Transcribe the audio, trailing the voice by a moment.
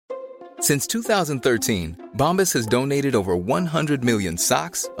Since 2013, Bombas has donated over 100 million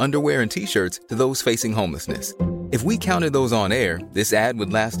socks, underwear, and T-shirts to those facing homelessness. If we counted those on air, this ad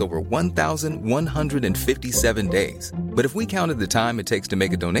would last over 1,157 days. But if we counted the time it takes to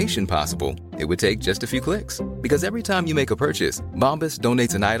make a donation possible, it would take just a few clicks. Because every time you make a purchase, Bombas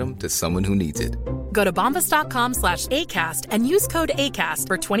donates an item to someone who needs it. Go to bombas.com/ACAST and use code ACAST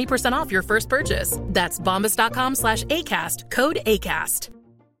for 20% off your first purchase. That's bombas.com/ACAST, code ACAST.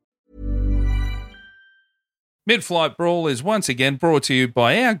 Mid-Flight Brawl is once again brought to you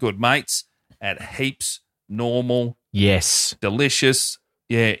by our good mates at Heaps Normal. Yes. Delicious.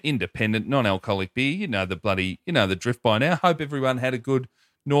 Yeah, independent, non-alcoholic beer. You know the drift by now. Hope everyone had a good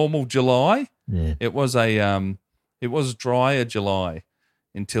normal July. Yeah. It was drier July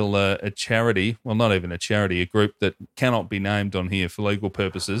until a charity, well, not even a charity, a group that cannot be named on here for legal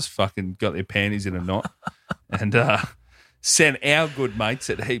purposes, fucking got their panties in a knot and sent our good mates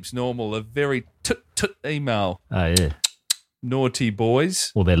at Heaps Normal a very email. Oh, yeah. Naughty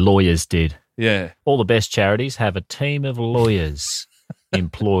boys. Well, their lawyers did. Yeah. All the best charities have a team of lawyers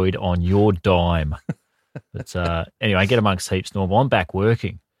employed on your dime. But anyway, get amongst Heaps Normal. I'm back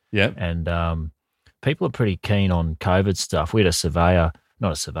working. Yeah. And people are pretty keen on COVID stuff. We had a surveyor,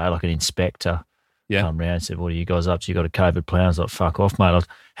 not a surveyor, like an inspector, come round and said, what are you guys up to? You got a COVID plan? I was like, fuck off, mate. I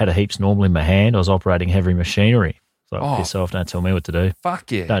had a Heaps Normal in my hand. I was operating heavy machinery. So piss off, don't tell me what to do. Fuck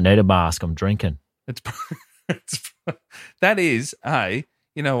yeah. Don't need a mask, I'm drinking. That is, hey,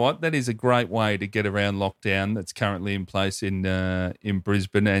 you know what? That is a great way to get around lockdown that's currently in place in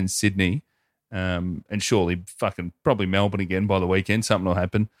Brisbane and Sydney. And surely probably Melbourne again by the weekend. Something will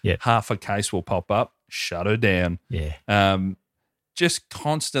happen. Yeah. Half a case will pop up. Shut her down. Yeah. Just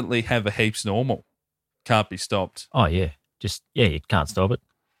constantly have a Heaps Normal. Can't be stopped. Oh, yeah. You can't stop it.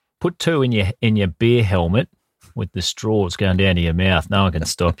 Put 2 in your beer helmet with the straws going down to your mouth. No one can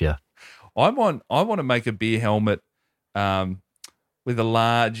stop you. I want to make a beer helmet with a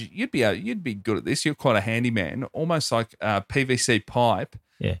large. You'd be good at this. You're quite a handyman. Almost like a PVC pipe.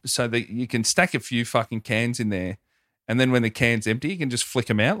 Yeah. So that you can stack a few fucking cans in there, and then when the can's empty, you can just flick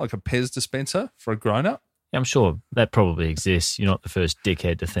them out like a Pez dispenser for a grown up. Yeah, I'm sure that probably exists. You're not the first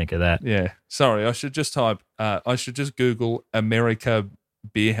dickhead to think of that. Yeah. Sorry, I should just type. I should just Google America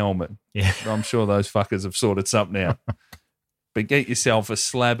beer helmet. Yeah. I'm sure those fuckers have sorted something out. But get yourself a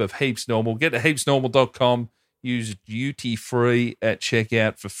slab of Heaps Normal. Get to heapsnormal.com. Use duty free at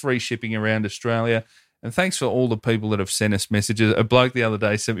checkout for free shipping around Australia. And thanks for all the people that have sent us messages. A bloke the other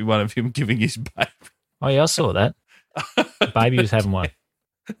day sent me one of him giving his baby. Oh, yeah, I saw that. The baby was having one.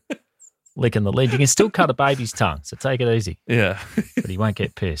 Licking the lid. You can still cut a baby's tongue, so take it easy. Yeah. But he won't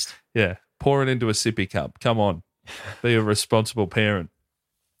get pissed. Yeah. Pour it into a sippy cup. Come on. Be a responsible parent.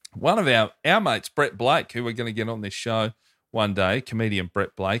 One of our mates, Brett Blake, who we're going to get on this show one day, comedian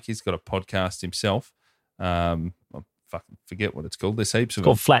Brett Blake, he's got a podcast himself. I fucking forget what it's called. There's heaps of It's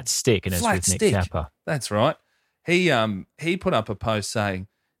called Flat Stick, and it's Flat with Stick. Nick Capper. That's right. He put up a post saying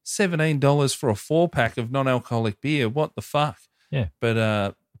 $17 for a 4-pack of non-alcoholic beer. What the fuck? Yeah.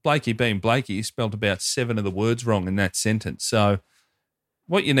 But Blakey being Blakey spelled about 7 of the words wrong in that sentence. So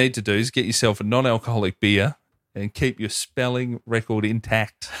what you need to do is get yourself a non-alcoholic beer and keep your spelling record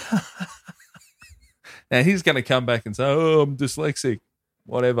intact. Now, he's going to come back and say, oh, I'm dyslexic.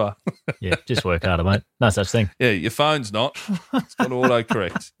 Whatever. Yeah, just work harder, mate. No such thing. Yeah, your phone's not. It's got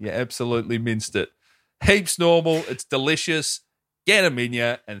autocorrect. You absolutely minced it. Heaps Normal. It's delicious. Get them in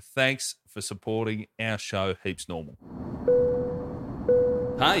you. And thanks for supporting our show, Heaps Normal.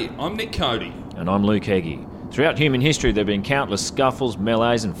 Hey, I'm Nick Cody. And I'm Luke Heggie. Throughout human history, there have been countless scuffles,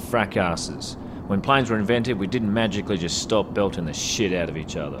 melees and fracasses. When planes were invented, we didn't magically just stop belting the shit out of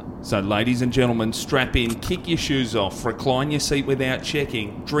each other. So, ladies and gentlemen, strap in, kick your shoes off, recline your seat without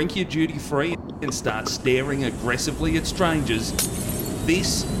checking, drink your duty-free and start staring aggressively at strangers.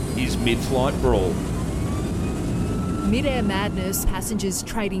 This is Mid-Flight Brawl. Mid-air madness, passengers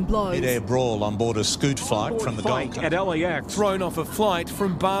trading blows. Mid-air brawl on board a scoot flight from the Gold Coast. At LAX. Thrown off a flight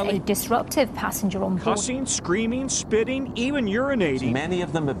from Bali. A disruptive passenger on board. Cussing, screaming, spitting, even urinating. Many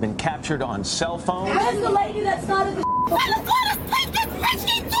of them have been captured on cell phones. Where's the lady that started the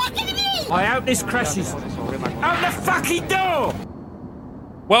I hope this crashes. Out the fucking door!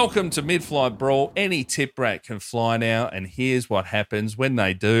 Welcome to Mid-Flight Brawl. Any tip rat can fly now, and here's what happens when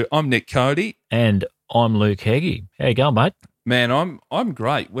they do. I'm Nick Cody. And I'm Luke Heggie. How you going, mate? Man, I'm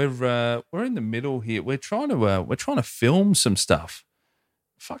great. We're in the middle here. We're trying to film some stuff.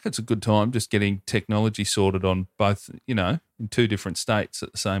 Fuck, it's a good time just getting technology sorted on both, in 2 different states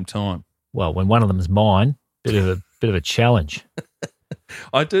at the same time. Well, when one of them's mine, bit of a challenge.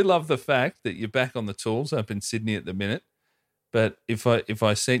 I do love the fact that you're back on the tools up in Sydney at the minute. But if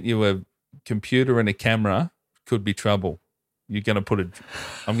I sent you computer and a camera could be trouble. You're going to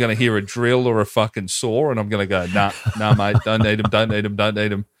I'm going to hear a drill or a fucking saw, and I'm going to go, nah, mate, don't need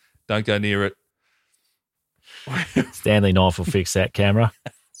them. Don't go near it. Stanley Knife will fix that camera.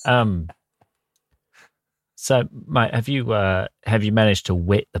 So, mate, have you managed to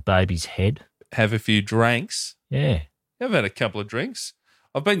wet the baby's head? Have a few drinks. Yeah. I've had a couple of drinks.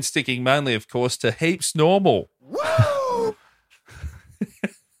 I've been sticking mainly, of course, to Heaps Normal. Woo!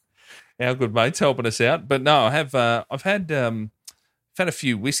 Our good mate's helping us out. But no, I've had a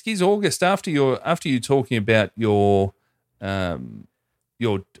few whiskies. August, after you talking about your not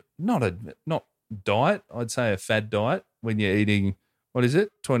diet, I'd say a fad diet when you're eating, what is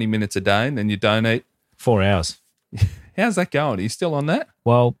it, 20 minutes a day, and then you don't eat 4 hours. How's that going? Are you still on that?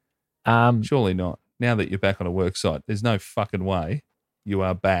 Well, surely not. Now that you're back on a work site, there's no fucking way you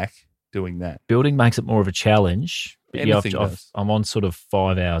are back doing that. Building makes it more of a challenge. But Anything does. I'm on sort of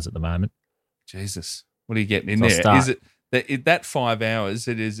 5 hours at the moment. Jesus, what are you getting in So there? I'll Is it that 5 hours?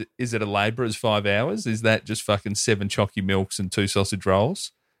 Is it a labourer's 5 hours? Is that just fucking 7 chocky milks and 2 sausage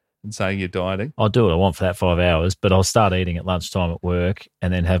rolls and saying you're dieting? I'll do what I want for that 5 hours, but I'll start eating at lunchtime at work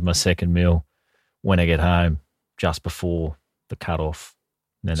and then have my second meal when I get home just before the cutoff.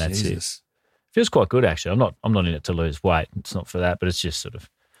 And then that's it. Feels quite good, actually. I'm not in it to lose weight. It's not for that, but it's just sort of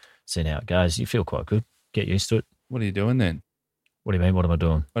seeing how it goes. You feel quite good. Get used to it. What are you doing then? What do you mean? What am I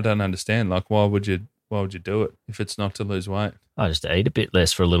doing? I don't understand. Like, why would you do it if it's not to lose weight? I just eat a bit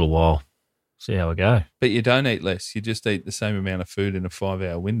less for a little while. See how I go. But you don't eat less. You just eat the same amount of food in a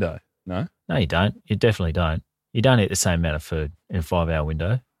 5-hour window. No? No, you don't. You definitely don't. You don't eat the same amount of food in a 5-hour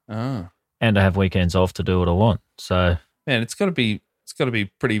window. Oh. And I have weekends off to do what I want. So, man, it's got to be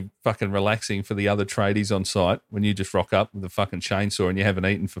pretty fucking relaxing for the other tradies on site when you just rock up with a fucking chainsaw and you haven't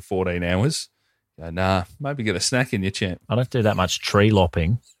eaten for 14 hours. Go, nah, maybe get a snack in your champ. I don't do that much tree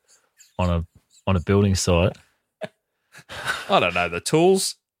lopping on a building site. I don't know the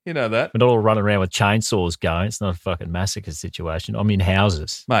tools. You know that. We're not all running around with chainsaws going. It's not a fucking massacre situation. I'm in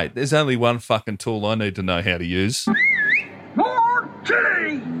houses. Mate, there's only one fucking tool I need to know how to use. More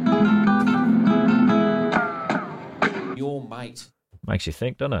tea! Your mate. Makes you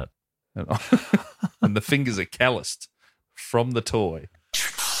think, doesn't it? And the fingers are calloused from the toy.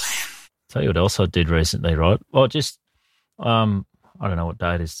 Tell you what else I did recently, right? Well, just I don't know what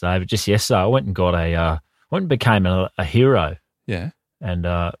day it is today, but just yesterday I went and became a hero. Yeah. And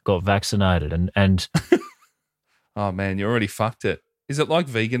got vaccinated and oh man, you already fucked it. Is it like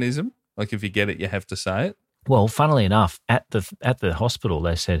veganism? Like if you get it, you have to say it? Well, funnily enough, at the hospital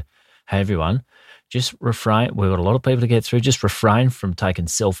they said, hey everyone, just refrain. We've got a lot of people to get through. Just refrain from taking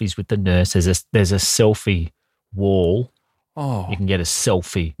selfies with the nurse. There's a selfie wall. Oh, you can get a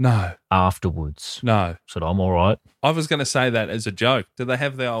selfie. No. Afterwards. No. So I'm all right. I was going to say that as a joke. Do they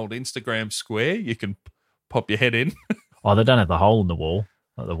have the old Instagram square? You can pop your head in. Oh, they don't have the hole in the wall,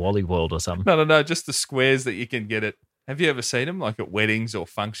 like the Wally World or something. No, just the squares that you can get it. Have you ever seen them? Like at weddings or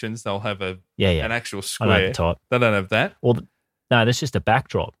functions, they'll have an actual square. I know the type. They don't have that? No, that's just a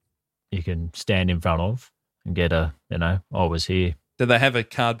backdrop you can stand in front of and get I was here. Do they have a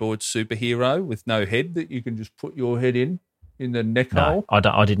cardboard superhero with no head that you can just put your head in the neck hole?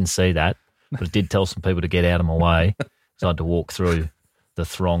 I didn't see that, but it did tell some people to get out of my way. So I had to walk through the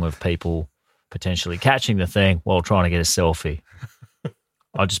throng of people potentially catching the thing while trying to get a selfie.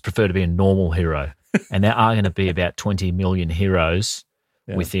 I just prefer to be a normal hero. And there are going to be about 20 million heroes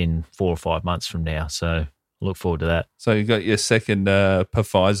within 4 or 5 months from now. So look forward to that. So you got your second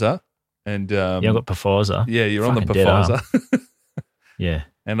Pfizer. And I've got Pfizer. Yeah, you're on the Pfizer. Yeah.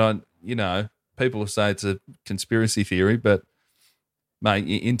 And people say it's a conspiracy theory, but mate,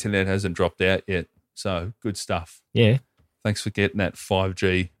 your internet hasn't dropped out yet. So good stuff. Yeah. Thanks for getting that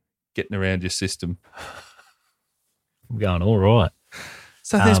 5G getting around your system. I'm going all right.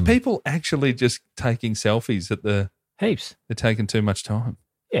 So there's people actually just taking selfies at the heaps. They're taking too much time.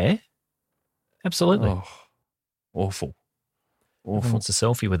 Yeah, absolutely. Oh, awful. Everyone wants a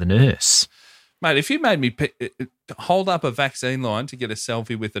selfie with a nurse. Mate, if you made me hold up a vaccine line to get a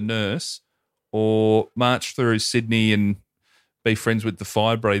selfie with a nurse or march through Sydney and be friends with the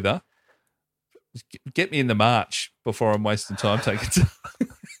fire breather, get me in the march before I'm wasting time taking selfies.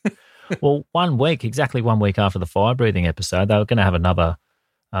 Well, exactly 1 week after the fire breathing episode, they were going to have another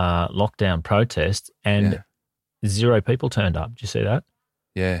lockdown protest and 0 people turned up. Did you see that?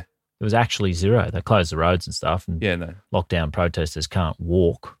 Yeah. It was actually 0. They closed the roads and stuff and lockdown protesters can't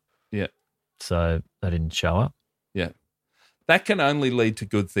walk. Yeah. So they didn't show up. Yeah. That can only lead to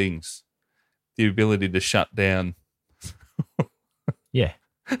good things. The ability to shut down. Yeah.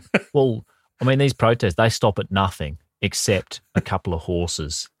 Well, I mean, these protests, they stop at nothing. except a couple of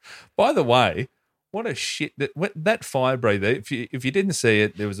horses. By the way, what a shit that fire breather. If you didn't see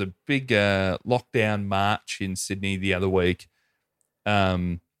it, there was a big lockdown march in Sydney the other week.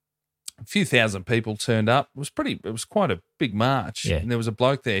 A few thousand people turned up. It was quite a big march. Yeah. And there was a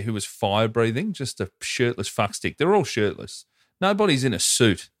bloke there who was fire breathing, just a shirtless fuckstick. They're all shirtless. Nobody's in a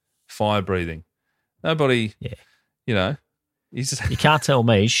suit fire breathing. Nobody, you know. You can't tell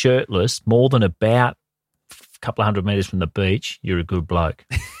me shirtless more than about a couple of 100 metres from the beach, you're a good bloke.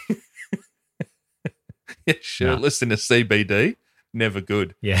 Shirtless in a CBD, never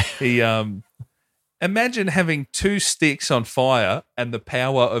good. Yeah. He imagine having 2 sticks on fire and the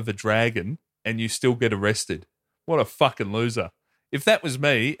power of a dragon and you still get arrested. What a fucking loser. If that was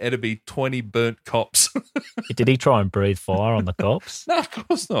me, it'd be 20 burnt cops. Did he try and breathe fire on the cops? No, of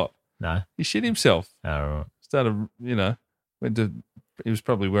course not. No. He shit himself. Oh, right. Started, he was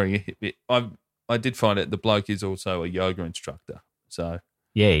probably wearing a hip. I did find out the bloke is also a yoga instructor. So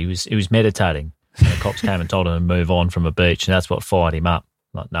yeah, he was meditating. And the cops came and told him to move on from a beach, and that's what fired him up.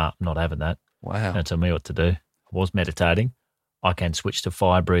 Like, nah, I'm not having that. Wow. Don't tell me what to do. I was meditating. I can switch to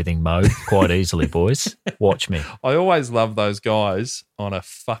fire breathing mode quite easily, boys. Watch me. I always love those guys on a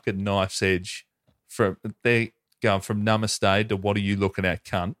fucking knife's edge. They're going from namaste to what are you looking at,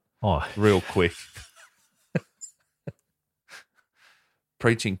 cunt? Oh, real quick.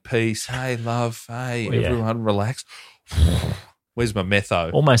 Preaching peace. Hey, love. Hey, everyone relax. Where's my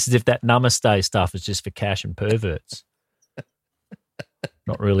metho? Almost as if that namaste stuff is just for cash and perverts.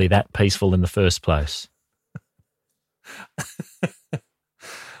 Not really that peaceful in the first place.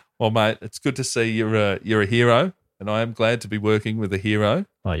 Well, mate, it's good to see you're a hero, and I am glad to be working with a hero.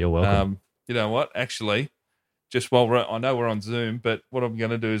 Oh, you're welcome. You know what? Actually, just while I know we're on Zoom, but what I'm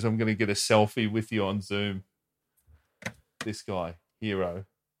going to do is I'm going to get a selfie with you on Zoom. This guy, hero.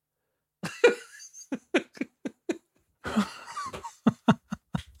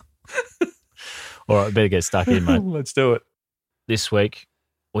 All right, better get stuck in, mate. Let's do it. This week,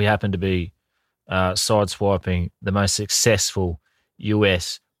 we happen to be sideswiping the most successful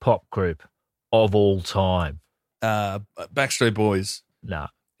US pop group of all time. Backstreet Boys. No.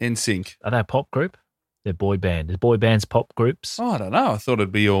 NSYNC. Are they a pop group? They're boy band. Is boy bands pop groups? Oh, I don't know. I thought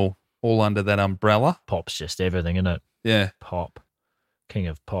it'd be all under that umbrella. Pop's just everything, isn't it? Yeah. Pop. King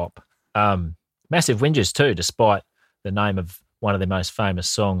of pop. Massive whinges too, despite the name of one of their most famous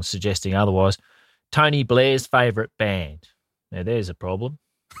songs suggesting otherwise. Tony Blair's favourite band. Now, there's a problem.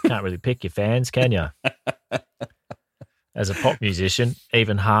 Can't really pick your fans, can you? As a pop musician,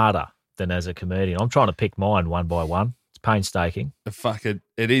 even harder than as a comedian. I'm trying to pick mine one by one. It's painstaking. Fuck it.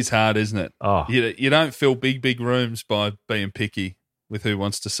 It is hard, isn't it? Oh. You don't fill big rooms by being picky with who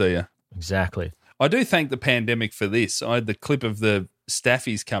wants to see you. Exactly. I do thank the pandemic for this. I had the clip of the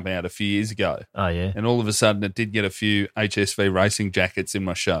Staffies come out a few years ago. Oh, yeah. And all of a sudden it did get a few HSV racing jackets in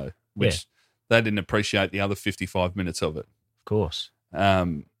my show, which they didn't appreciate the other 55 minutes of it. Of course.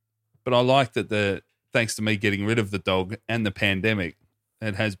 But I like that thanks to me getting rid of the dog and the pandemic,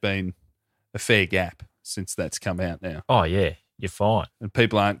 it has been a fair gap since that's come out now. Oh, yeah. You're fine. And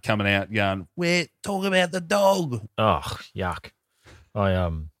people aren't coming out going, we're talking about the dog. Oh, yuck.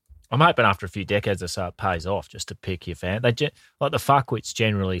 I'm hoping after a few decades or so it pays off just to pick your fan. Like the fuckwits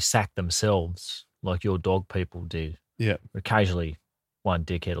generally sack themselves like your dog people do. Yeah. Occasionally one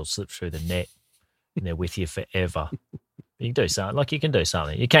dickhead will slip through the net and they're with you forever. You can do something. Like, you can do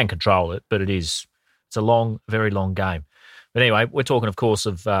something. You can control it, but it's a very long game. But anyway, we're talking, of course,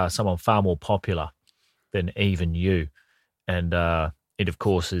 of someone far more popular than even you. And it, of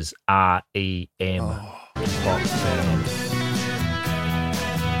course, is R.E.M. Pop band.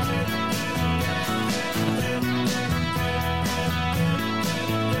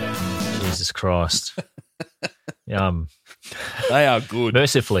 Jesus Christ. They are good.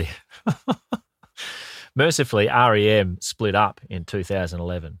 Mercifully, R.E.M. split up in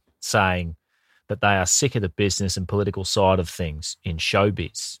 2011, saying that they are sick of the business and political side of things in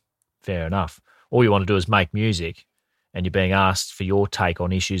showbiz. Fair enough. All you want to do is make music, and you're being asked for your take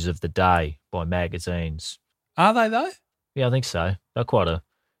on issues of the day by magazines. Are they, though? Yeah, I think so. They're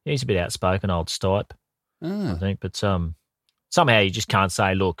he's a bit outspoken, old Stipe, I think. But somehow you just can't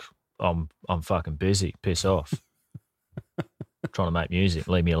say, look, I'm fucking busy, piss off. I'm trying to make music,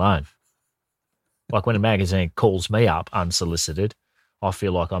 leave me alone. Like when a magazine calls me up unsolicited, I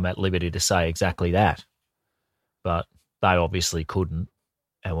feel like I'm at liberty to say exactly that. But they obviously couldn't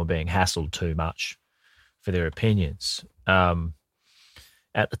and were being hassled too much for their opinions. At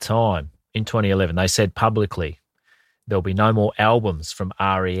the time, in 2011, they said publicly there'll be no more albums from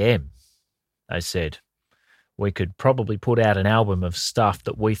R.E.M. They said, we could probably put out an album of stuff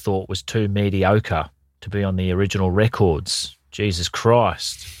that we thought was too mediocre to be on the original records. Jesus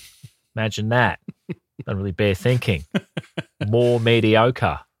Christ. Imagine that. Don't really bear thinking. More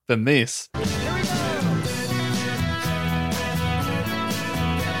mediocre than this.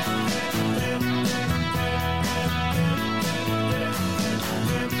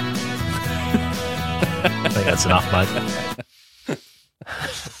 I think that's enough, mate.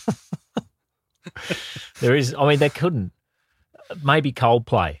 They couldn't. Maybe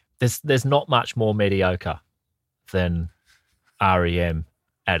Coldplay. There's not much more mediocre than REM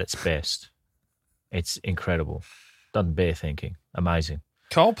at its best. It's incredible. Doesn't bear thinking. Amazing.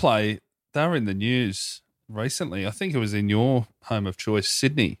 Coldplay, they were in the news recently. I think it was in your home of choice,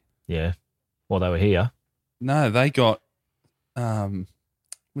 Sydney. Yeah. Well, they were here. No, they got, was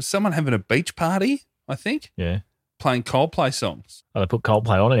someone having a beach party, I think? Yeah. Playing Coldplay songs. Oh, they put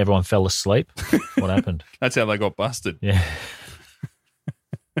Coldplay on and everyone fell asleep. What happened? That's how they got busted. Yeah.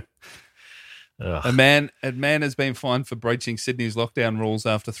 A man has been fined for breaching Sydney's lockdown rules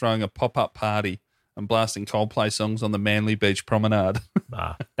after throwing a pop-up party and blasting Coldplay songs on the Manly Beach promenade.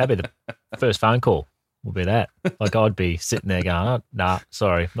 That'd be the first phone call. Would be that. Like I'd be sitting there going, oh, nah,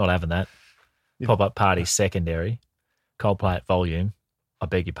 sorry, not having that. Pop-up party secondary. Coldplay at volume. I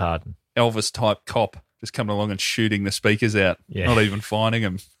beg your pardon. Elvis-type cop just coming along and shooting the speakers out. Yeah. Not even fining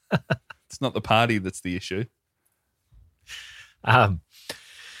them. It's not the party that's the issue.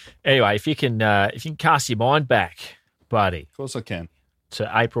 Anyway, if you can cast your mind back, buddy. Of course I can.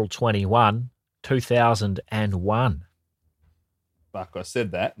 To April 21, 2001. Fuck, I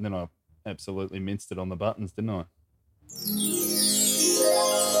said that, and then I absolutely minced it on the buttons, didn't I?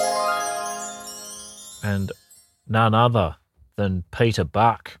 And none other than Peter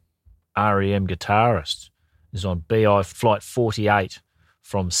Buck, REM guitarist, is on BI Flight 48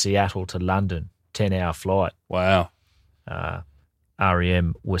 from Seattle to London, 10-hour flight. Wow.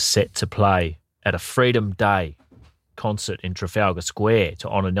 REM was set to play at a Freedom Day concert in Trafalgar Square to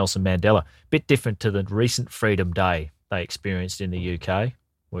honour Nelson Mandela. Bit different to the recent Freedom Day they experienced in the UK,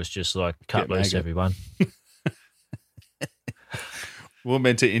 where it's just like, cut loose, everyone. We're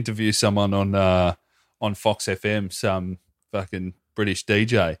meant to interview someone on Fox FM, some fucking British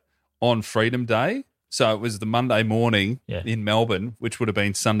DJ, on Freedom Day. So it was the Monday morning in Melbourne, which would have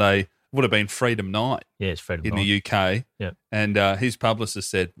been Sunday, would have been Freedom Night. Yeah, it's Freedom in Night. the UK. Yeah. And his publicist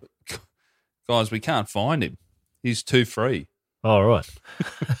said, guys, we can't find him. He's too free. Oh, right.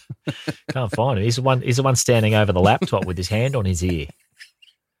 Can't find him. He's the one standing over the laptop with his hand on his ear.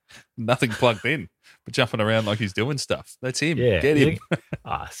 Nothing plugged in, but jumping around like he's doing stuff. That's him. Yeah. Get him.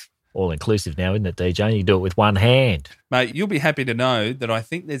 It's all-inclusive now, isn't it, DJ? You can do it with one hand. Mate, you'll be happy to know that I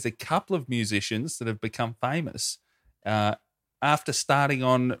think there's a couple of musicians that have become famous after starting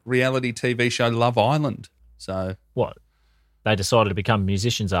on reality TV show Love Island. So what? They decided to become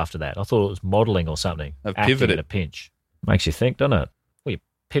musicians after that. I thought it was modelling or something. They've acting pivoted. at a pinch. Makes you think, doesn't it? Well, you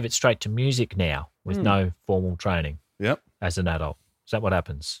pivot straight to music now with no formal training. Yep. As an adult. Is that what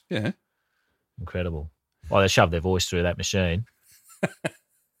happens? Yeah. Incredible. Well, they shove their voice through that machine.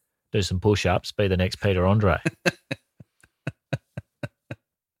 Do some push-ups, be the next Peter Andre.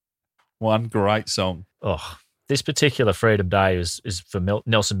 One great song. Oh, this particular Freedom Day is for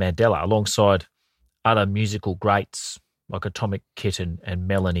Nelson Mandela alongside other musical greats like Atomic Kitten and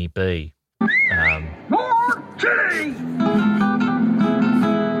Melanie B.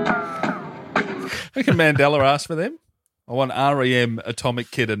 Reckon Mandela asked for them? I want REM,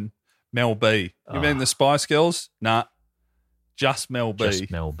 Atomic Kitten, Mel B. You mean the Spice Girls? Nah, just Mel B.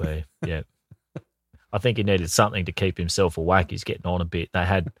 Just Mel B, yeah. I think he needed something to keep himself awake. He's getting on a bit. They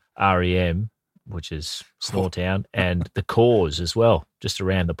had REM, which is Snoretown, and The Cause as well, just to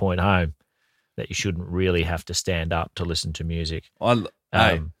ram the point home that you shouldn't really have to stand up to listen to music. I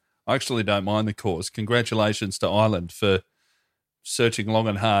actually don't mind The Cause. Congratulations to Ireland for searching long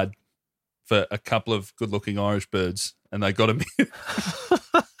and hard for a couple of good-looking Irish birds, and they got them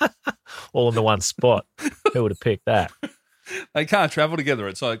all in the one spot. Who would have picked that? They can't travel together.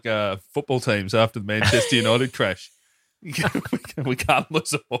 It's like football teams after the Manchester United crash. We can't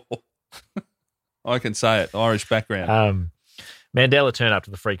lose them all. I can say it. Irish background. Mandela turned up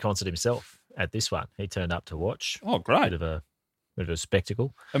to the free concert himself at this one. He turned up to watch. Oh, great. Bit of a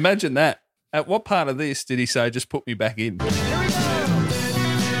spectacle. Imagine that. At what part of this did he say, just put me back in?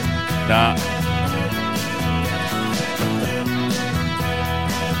 Nah.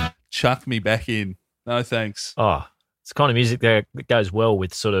 Chuck me back in. No, thanks. Oh, it's the kind of music that goes well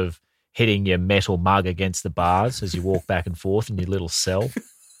with sort of hitting your metal mug against the bars as you walk back and forth in your little cell.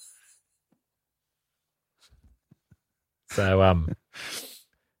 So,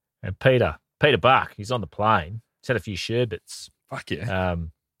 and Peter Buck, he's on the plane. He's had a few sherbets. Fuck yeah.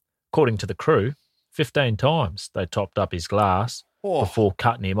 According to the crew, 15 times they topped up his glass before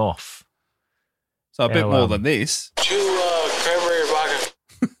cutting him off. So a bit more than this. 2 cranberry vodka.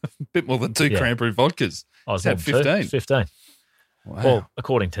 A bit more than 2 cranberry vodkas. I was had 15. 15. Wow. Well,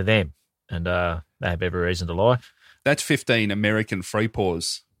 according to them, and they have every reason to lie. That's 15 American free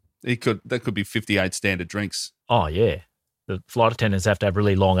pours. That could be 58 standard drinks. Oh, yeah. The flight attendants have to have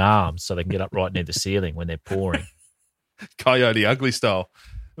really long arms so they can get up right near the ceiling when they're pouring. Coyote Ugly style.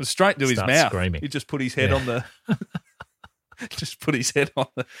 It was straight to his mouth. Screaming. He just put his head on the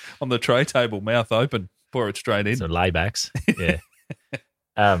on the tray table, mouth open, pour it straight in. So laybacks. Yeah.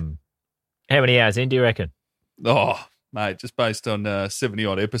 How many hours in do you reckon? Oh, mate, just based on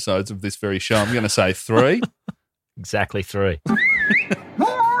 70-odd episodes of this very show, I'm going to say 3. Exactly 3.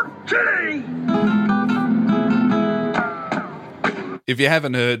 If you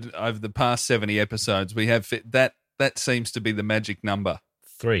haven't heard over the past 70 episodes, we have that seems to be the magic number.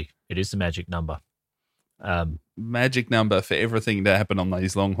 3. It is the magic number. Magic number for everything to happen on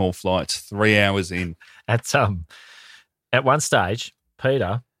these long haul flights. 3 hours in. At one stage,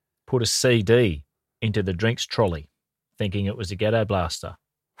 Peter put a CD into the drinks trolley, thinking it was a ghetto blaster.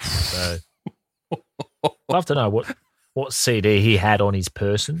 So, love to know what CD he had on his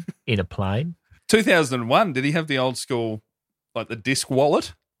person in a plane. 2001. Did he have the old school, like the disc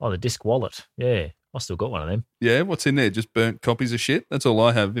wallet? Oh, the disc wallet. Yeah, I still got one of them. Yeah, what's in there? Just burnt copies of shit? That's all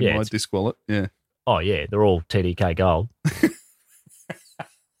I have in my disc wallet. Yeah. Oh, yeah, they're all TDK gold.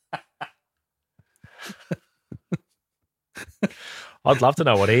 I'd love to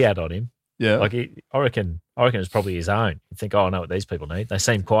know what he had on him. Yeah. Like, I reckon it's probably his own. You think, oh, I know what these people need. They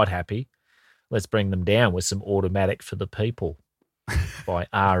seem quite happy. Let's bring them down with some Automatic for the People by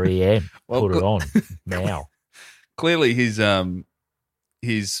REM. Put it on now. Clearly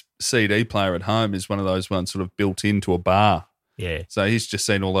his CD player at home is one of those ones sort of built into a bar. Yeah. So he's just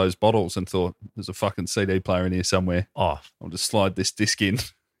seen all those bottles and thought, there's a fucking CD player in here somewhere. Oh. I'll just slide this disc in,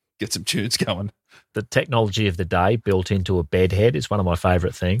 get some tunes going. The technology of the day built into a bed head is one of my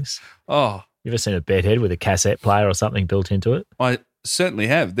favourite things. Oh. You ever seen a bed head with a cassette player or something built into it? I certainly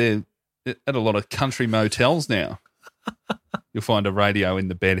have. They're at a lot of country motels now. You'll find a radio in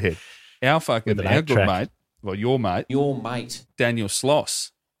the bed head. Our good mate, well, your mate, Daniel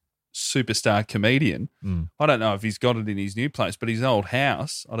Sloss, superstar comedian. I don't know if he's got it in his new place, but his old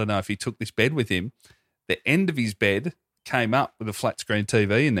house, I don't know if he took this bed with him. The end of his bed came up with a flat screen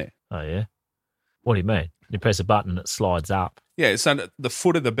TV in there. Oh, yeah? What do you mean? You press a button and it slides up. Yeah, so the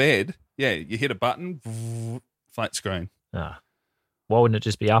foot of the bed, you hit a button, flat screen. Ah. Why wouldn't it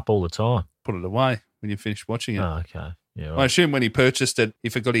just be up all the time? Put it away when you finish watching it. Oh, okay. Yeah, right. I assume when he purchased it, he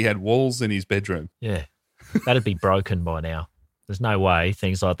forgot he had walls in his bedroom. Yeah. That'd be broken by now. There's no way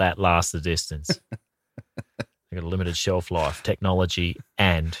things like that last the distance. They've got a limited shelf life, technology,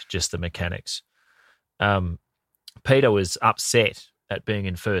 and just the mechanics. Peter was upset at being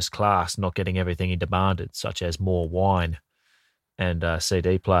in first class, not getting everything he demanded, such as more wine and a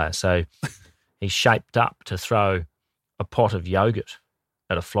CD player. So he shaped up to throw a pot of yogurt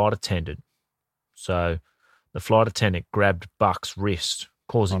at a flight attendant. So the flight attendant grabbed Buck's wrist,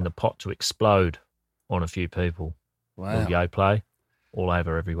 causing the pot to explode on a few people. Wow. Yo play all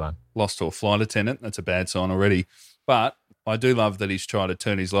over everyone. Lost to a flight attendant. That's a bad sign already. But I do love that he's tried to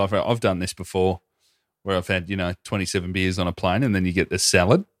turn his life around. I've done this before where I've had, 27 beers on a plane and then you get the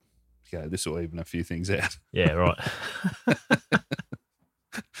salad. Okay, this will even a few things out. Yeah, right.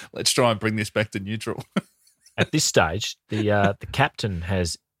 Let's try and bring this back to neutral. At this stage, the captain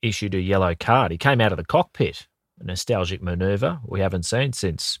has issued a yellow card. He came out of the cockpit, a nostalgic manoeuvre we haven't seen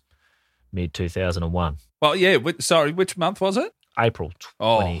since mid-2001. Well, yeah, sorry, which month was it? April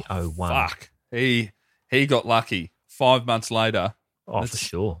 2001. Fuck. He got lucky. 5 months later. Oh, for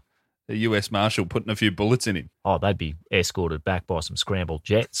sure. The US Marshal putting a few bullets in him. Oh, they'd be escorted back by some scrambled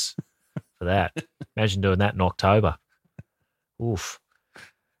jets for that. Imagine doing that in October. Oof.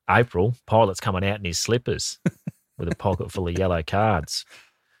 April, pilot's coming out in his slippers with a pocket full of yellow cards.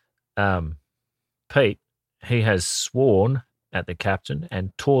 Pete, he has sworn at the captain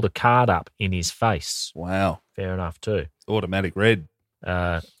and tore the card up in his face. Wow. Fair enough too. Automatic red.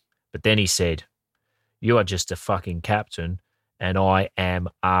 But then he said, "You are just a fucking captain and I am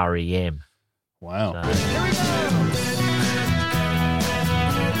REM." Wow.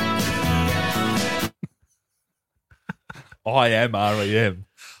 I am REM.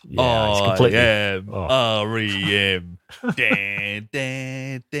 Yeah, it's completely. I am REM.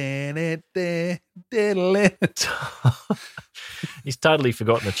 He's totally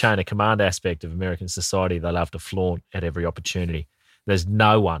forgotten the chain of command aspect of American society they love to flaunt at every opportunity. There's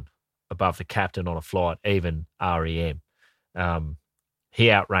no one above the captain on a flight, even REM. He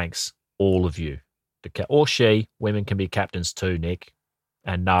outranks all of you or she. Women can be captains too, Nick.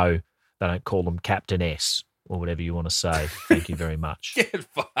 And no, they don't call them Captain S or whatever you want to say. Thank you very much. Get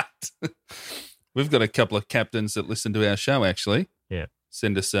fucked. We've got a couple of captains that listen to our show, actually. Yeah.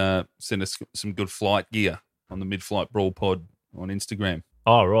 Send us some good flight gear on the Mid-Flight Brawl Pod on Instagram.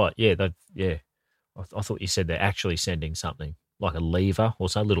 Oh, right. Yeah. I thought you said they're actually sending something like a lever or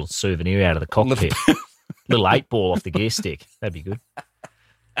some little souvenir out of the cockpit. Little 8-ball off the gear stick. That'd be good.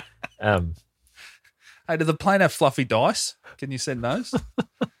 Hey, do the plane have fluffy dice? Can you send those?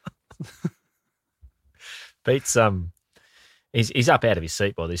 Pete's he's up out of his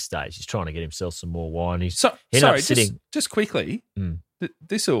seat by this stage. He's trying to get himself some more wine. Just quickly,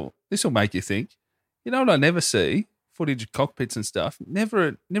 this will make you think. You know what I never see? Footage of cockpits and stuff. Never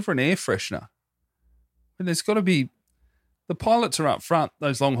an air freshener. And there's got to be. The pilots are up front.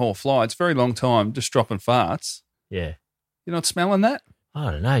 Those long haul flights, very long time, just dropping farts. Yeah, you're not smelling that?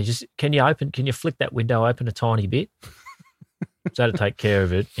 I don't know. Can you flick that window open a tiny bit? So to take care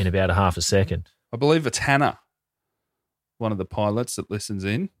of it in about a half a second. I believe it's Hannah, one of the pilots that listens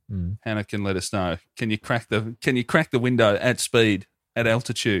in. Hannah can let us know. Can you crack the window at speed, at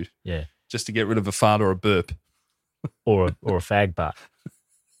altitude? Yeah. Just to get rid of a fart or a burp. Or a fag butt.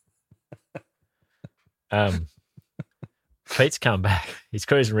 Pete's come back. He's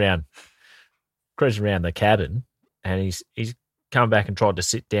cruising around the cabin, and he's come back and tried to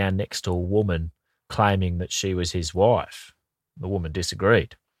sit down next to a woman claiming that she was his wife. The woman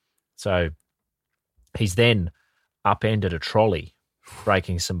disagreed. So he's then upended a trolley,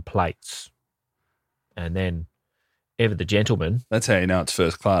 breaking some plates. And then ever the gentleman. That's how you know it's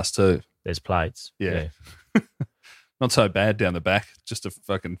first class too. There's plates. Yeah. Not so bad down the back. Just a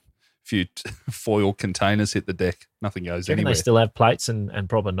fucking few foil containers hit the deck. Nothing goes anywhere. They still have plates and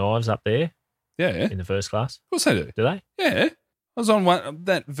proper knives up there? Yeah. In the first class? Of course they do. Do they? Yeah. I was on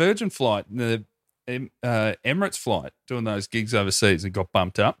that Virgin flight, the Emirates flight, doing those gigs overseas and got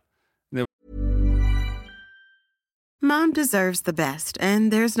bumped up. Mom deserves the best,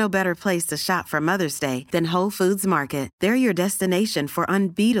 and there's no better place to shop for Mother's Day than Whole Foods Market. They're your destination for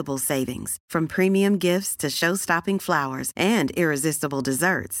unbeatable savings, from premium gifts to show-stopping flowers and irresistible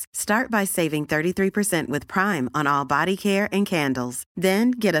desserts. Start by saving 33% with Prime on all body care and candles.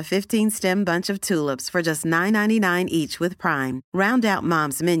 Then get a 15-stem bunch of tulips for just $9.99 each with Prime. Round out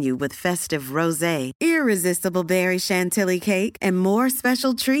Mom's menu with festive rosé, irresistible berry chantilly cake, and more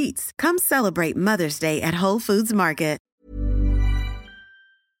special treats. Come celebrate Mother's Day at Whole Foods Market.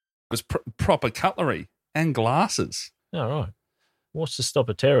 It was proper cutlery and glasses. All right. What's to stop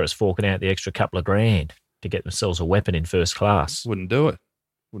a terrorist forking out the extra couple of grand to get themselves a weapon in first class? Wouldn't do it.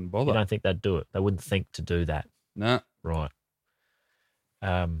 Wouldn't bother. You don't think they'd do it? They wouldn't think to do that. No. Right.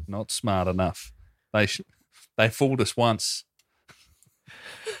 Not smart enough. They fooled us once.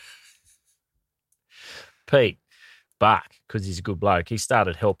 Pete Buck, because he's a good bloke, he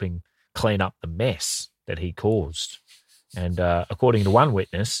started helping clean up the mess that he caused. And according to one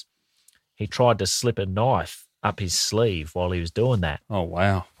witness, he tried to slip a knife up his sleeve while he was doing that. Oh,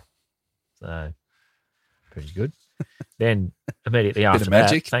 wow. So, pretty good. Then, immediately after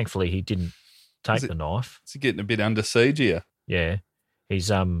that, thankfully, he didn't take the knife. Is he getting a bit under siege here? Yeah.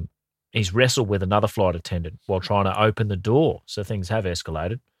 He's wrestled with another flight attendant while trying to open the door. So things have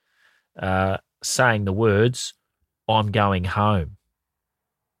escalated. Saying the words, "I'm going home."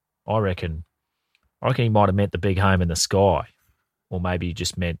 I reckon he might have meant the big home in the sky, or maybe he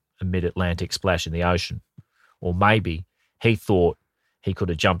just meant a mid-Atlantic splash in the ocean, or maybe he thought he could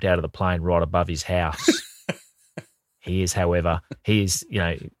have jumped out of the plane right above his house. He is REM,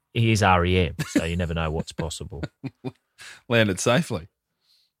 so you never know what's possible. Landed safely.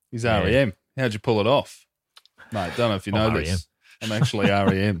 He's REM. How'd you pull it off? Mate, don't know if you know this. I'm actually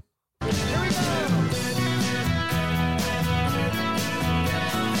REM.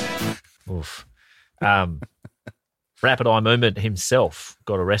 Oof. Rapid Eye Movement himself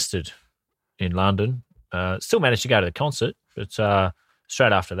got arrested in London. Still managed to go to the concert, but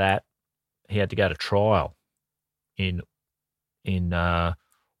straight after that, he had to go to trial in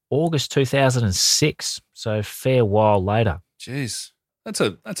August 2006. So a fair while later. Jeez, that's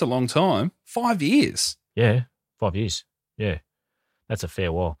a long time. 5 years. Yeah, 5 years. Yeah, that's a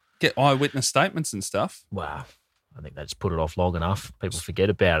fair while. Get eyewitness statements and stuff. Wow. I think they just put it off long enough. People forget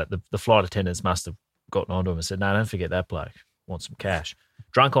about it. The flight attendants must have gotten onto him and said, "No, don't forget that bloke. Want some cash."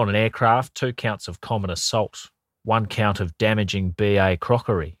 Drunk on an aircraft, 2 counts of common assault, 1 count of damaging BA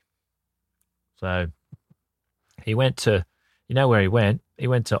crockery. So he went to, you know where he went? He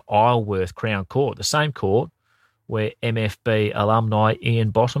went to Isleworth Crown Court, the same court where MFB alumni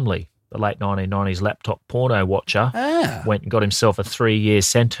Ian Bottomley, the late 1990s laptop porno watcher, went and got himself a 3-year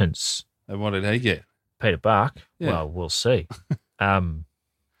sentence. And what did he get? Peter Buck? Yeah. Well, we'll see. There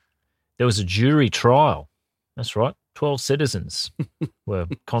was a jury trial. That's right. 12 citizens were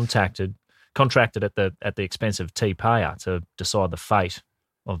contracted at the expense of T-Payer to decide the fate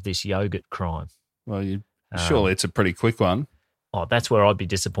of this yogurt crime. Well, surely it's a pretty quick one. Oh, that's where I'd be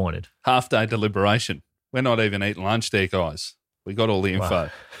disappointed. Half-day deliberation. We're not even eating lunch there, guys. We got all the info.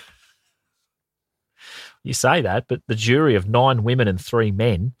 Well, you say that, but the jury of 9 women and 3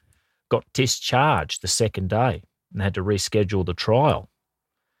 men got discharged the second day and had to reschedule the trial.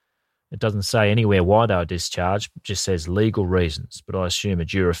 It doesn't say anywhere why they were discharged, it just says legal reasons. But I assume a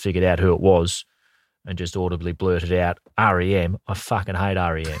juror figured out who it was and just audibly blurted out, REM, I fucking hate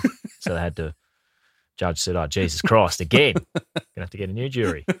REM. So they had to, judge said, oh, Jesus Christ, again. Going to have to get a new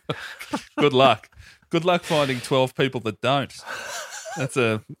jury. Good luck. Good luck finding 12 people that don't.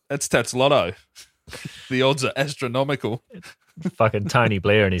 That's Tats Lotto. The odds are astronomical. Fucking Tony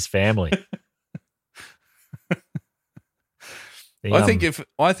Blair and his family. I think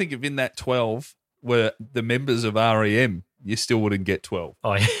if in that 12 were the members of REM, you still wouldn't get 12.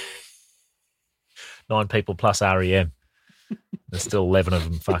 Oh, yeah. 9 people plus REM. There's still 11 of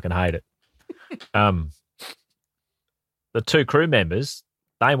them fucking hate it. The 2 crew members,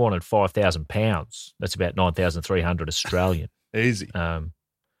 they wanted £5,000. That's about 9,300 Australian. Easy.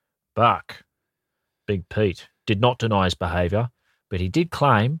 Buck, Big Pete, did not deny his behaviour, but he did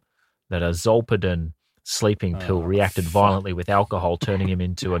claim that a Zolpidem sleeping pill reacted violently with alcohol, turning him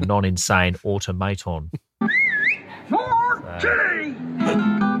into a non-insane automaton. There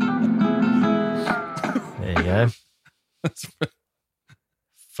you go. That's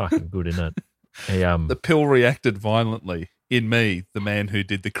fucking good, isn't it? The pill reacted violently in me, the man who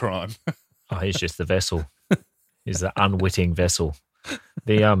did the crime. Oh, he's just the vessel. He's the unwitting vessel.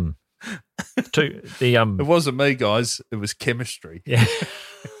 It wasn't me, guys. It was chemistry. Yeah.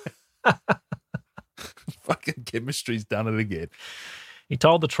 Fucking chemistry's done it again. He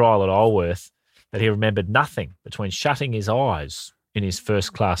told the trial at Isleworth that he remembered nothing between shutting his eyes in his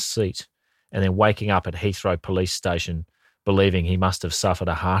first-class seat and then waking up at Heathrow Police Station believing he must have suffered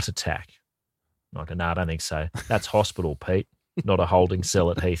a heart attack. I don't think so. That's hospital, Pete, not a holding cell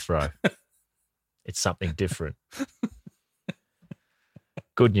at Heathrow. It's something different.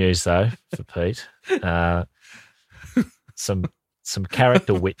 Good news, though, for Pete. Some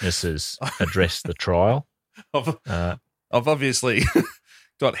character witnesses addressed the trial. I've obviously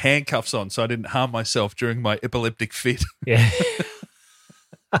got handcuffs on, so I didn't harm myself during my epileptic fit. Yeah.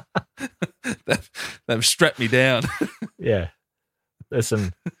 They've strapped me down. Yeah. There's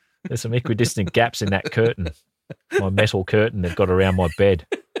some equidistant gaps in that curtain. My metal curtain they've got around my bed.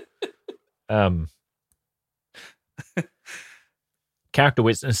 Character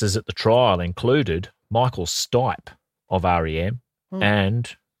witnesses at the trial included Michael Stipe of REM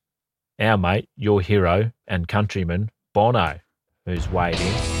and our mate, your hero and countryman, Bono, who's weighed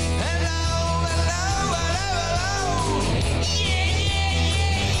in.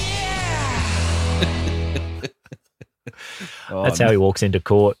 That's how he walks into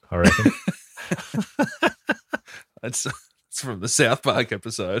court, I reckon. It's from the South Park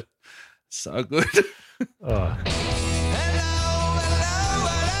episode. So good. Oh.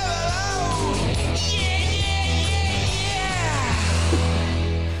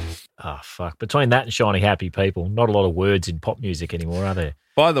 Oh, fuck. Between that and Shiny Happy People, not a lot of words in pop music anymore, are there?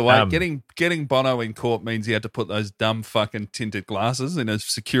 By the way, getting Bono in court means he had to put those dumb fucking tinted glasses in a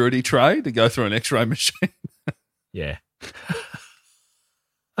security tray to go through an X-ray machine. Yeah.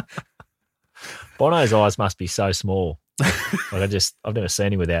 Bono's eyes must be so small. Like I've never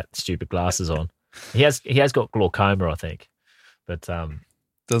seen him without stupid glasses on. He has got glaucoma, I think. But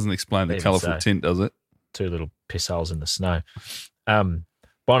doesn't explain the colourful tint, does it? 2 little piss holes in the snow.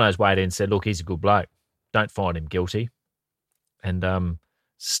 Bono's weighed in and said, look, he's a good bloke. Don't find him guilty. And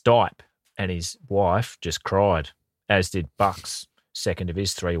Stipe and his wife just cried, as did Buck's second of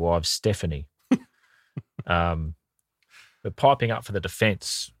his 3 wives, Stephanie. But piping up for the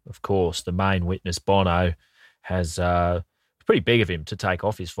defence, of course, the main witness, Bono, has pretty big of him to take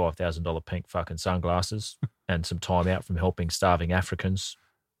off his $5,000 pink fucking sunglasses and some time out from helping starving Africans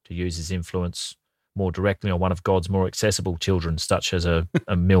to use his influence more directly on one of God's more accessible children, such as a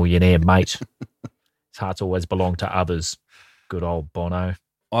millionaire mate. His heart's always belonged to others. Good old Bono.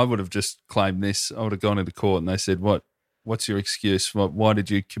 I would have just claimed this. I would have gone into court and they said, what's your excuse? Why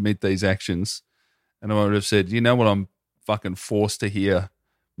did you commit these actions? And I would have said, you know what I'm fucking forced to hear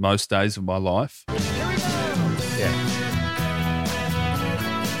most days of my life? Yeah.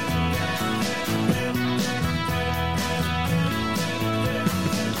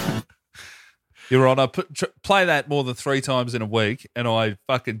 Your Honour, play that more than 3 times in a week, and I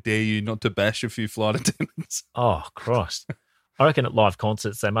fucking dare you not to bash a few flight attendants. Oh, Christ. I reckon at live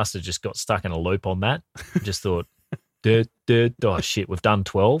concerts, they must have just got stuck in a loop on that. Just thought, oh, shit, we've done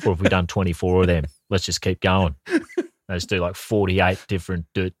 12 or have we done 24 of them? Let's just keep going. They just do like 48 different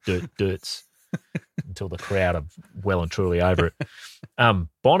dirts until the crowd are well and truly over it.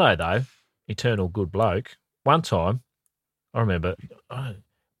 Bono, though, eternal good bloke. One time, I remember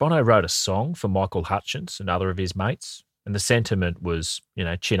Bono wrote a song for Michael Hutchence, another of his mates, and the sentiment was,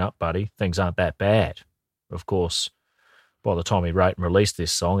 chin up, buddy, things aren't that bad. Of course, by the time he wrote and released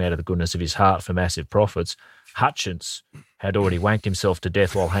this song out of the goodness of his heart for massive profits, Hutchence had already wanked himself to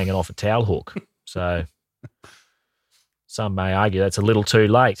death while hanging off a towel hook. So some may argue that's a little too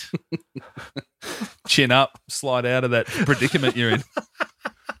late. Chin up, slide out of that predicament you're in.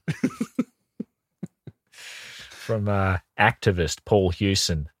 From activist Paul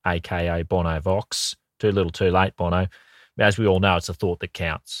Hewson, a.k.a. Bono Vox. Too little, too late, Bono. As we all know, it's a thought that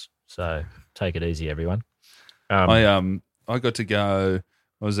counts. So take it easy, everyone. I got to go,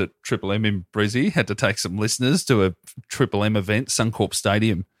 I was at Triple M in Brizzy, had to take some listeners to a Triple M event, Suncorp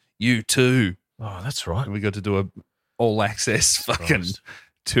Stadium. U2. Oh, that's right. And we got to do a all-access fucking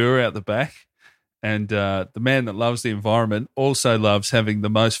tour out the back. And the man that loves the environment also loves having the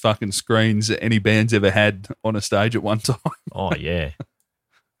most fucking screens that any band's ever had on a stage at one time. Oh, yeah.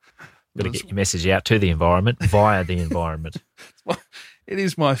 Got to get your message out to the environment via the environment. It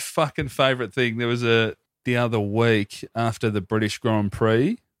is my fucking favourite thing. There was the other week after the British Grand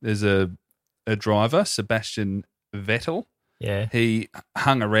Prix, there's a driver, Sebastian Vettel. Yeah. He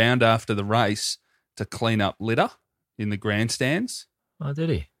hung around after the race to clean up litter in the grandstands. Oh, did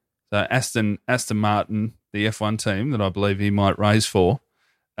he? So Aston Martin, the F1 team that I believe he might race for,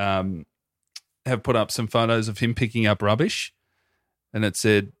 have put up some photos of him picking up rubbish, and it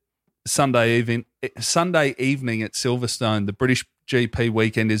said Sunday evening at Silverstone, the British GP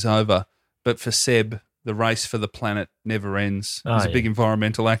weekend is over, but for Seb, the race for the planet never ends. He's a big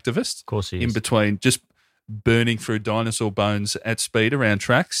environmental activist. Of course he is. In between just burning through dinosaur bones at speed around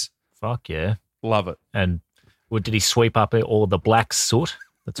tracks. Fuck yeah. Love it. And did he sweep up all the black soot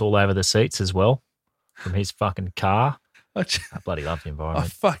that's all over the seats as well from his fucking car? I bloody love the environment. I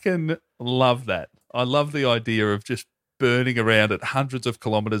fucking love that. I love the idea of just burning around at hundreds of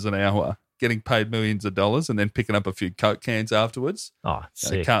kilometres an hour, getting paid millions of dollars, and then picking up a few Coke cans afterwards. Oh,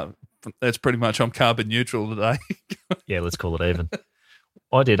 sick. That's pretty much, I'm carbon neutral today. Yeah, let's call it even.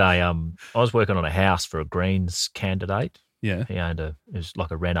 I was working on a house for a Greens candidate. Yeah. He owned it was like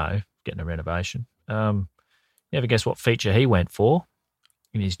a reno, getting a renovation. You ever guess what feature he went for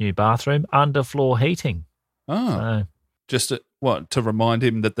in his new bathroom? Underfloor heating. Oh. Just to remind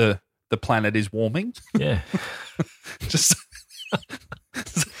him that the planet is warming? Yeah. Just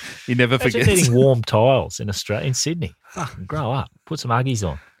he never forgets. Needing warm tiles in Australia, in Sydney. Fucking grow up. Put some Uggies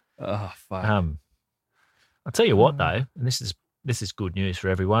on. Oh, fuck. I'll tell you what, though, and this is good news for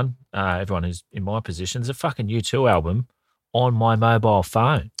everyone, everyone who's in my position. There's a fucking U2 album on my mobile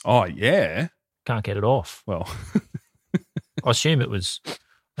phone. Oh, yeah? Can't get it off. Well, I assume it was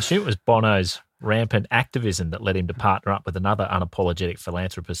Bono's rampant activism that led him to partner up with another unapologetic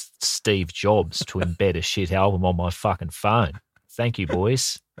philanthropist, Steve Jobs, to embed a shit album on my fucking phone. Thank you,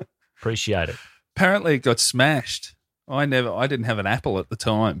 boys. Appreciate it. Apparently it got smashed. I didn't have an Apple at the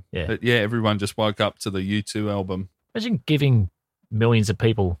time. Yeah. But yeah, everyone just woke up to the U2 album. Imagine giving millions of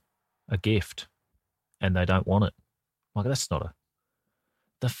people a gift and they don't want it. Like, that's not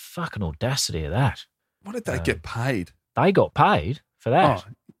the fucking audacity of that. What did they get paid? They got paid for that.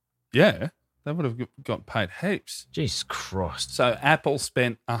 Oh, yeah. They would have got paid heaps. Jesus Christ. So Apple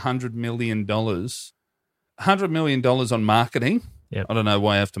spent $100 million. $100 million on marketing. Yep. I don't know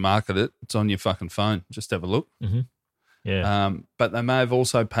why you have to market it. It's on your fucking phone. Just have a look. Mm-hmm. Yeah. But they may have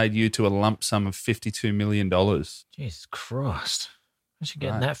also paid you to a lump sum of $52 million. Jesus Christ. Imagine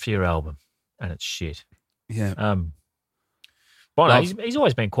getting that for your album. And it's shit. Yeah. Bono, he's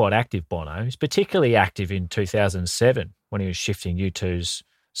always been quite active, Bono. He's particularly active in 2007 when he was shifting U2's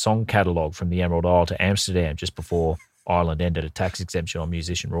song catalogue from the Emerald Isle to Amsterdam just before Ireland ended a tax exemption on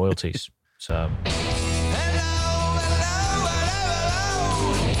musician royalties. So...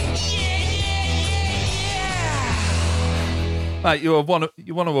 Mate, you want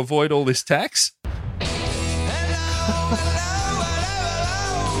to avoid all this tax?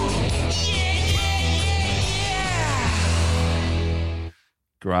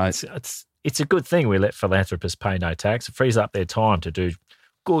 Great. It's a good thing we let philanthropists pay no tax. It frees up their time to do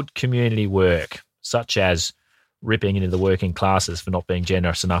good community work, such as ripping into the working classes for not being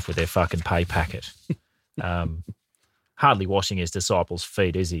generous enough with their fucking pay packet. Hardly washing his disciples'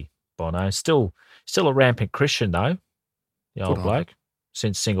 feet, is he, Bono. Still a rampant Christian, though, the old bloke.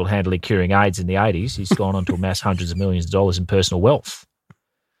 Since single-handedly curing AIDS in the 80s, he's gone on to amass hundreds of millions of dollars in personal wealth.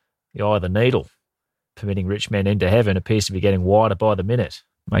 The eye of the needle, permitting rich men into heaven, appears to be getting wider by the minute.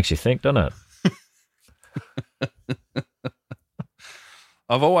 Makes you think, doesn't it?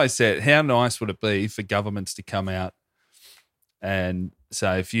 I've always said, how nice would it be for governments to come out and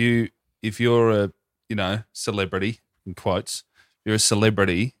say, if you're a celebrity, in quotes, you're a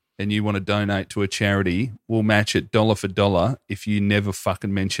celebrity and you want to donate to a charity, we'll match it dollar for dollar if you never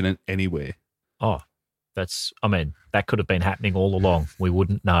fucking mention it anywhere. Oh, that could have been happening all along. We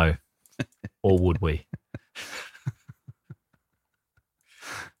wouldn't know, or would we?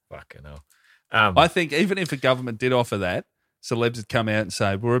 Fucking hell. I think even if a government did offer that, celebs would come out and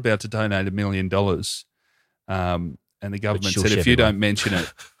say, we're about to donate $1 million. And the government said, if you don't mention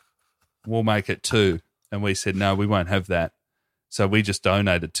it, we'll make it 2. And we said, no, we won't have that. So we just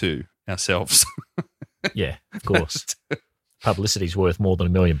donated 2 ourselves. Yeah, of course. Publicity's worth more than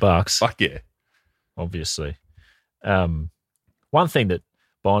 $1 million. Fuck yeah. Obviously. One thing that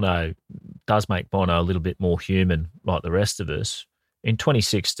does make Bono a little bit more human like the rest of us, in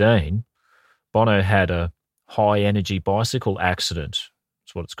 2016, Bono had a high-energy bicycle accident.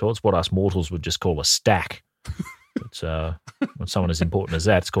 That's what it's called. It's what us mortals would just call a stack. But when someone as important as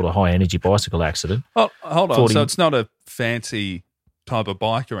that, it's called a high-energy bicycle accident. Oh, hold on. So it's not a fancy type of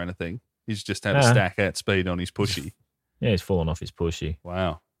bike or anything. He's just had a stack at speed on his pushy. Yeah, he's fallen off his pushy.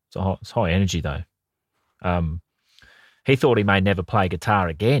 Wow. It's high energy, though. He thought he may never play guitar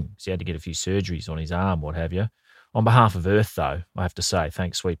again, so he had to get a few surgeries on his arm, what have you. On behalf of Earth, though, I have to say,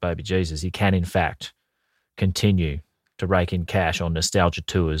 thanks, sweet baby Jesus, he can, in fact, continue to rake in cash on nostalgia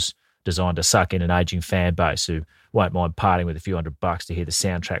tours designed to suck in an aging fan base who won't mind parting with a few $100 to hear the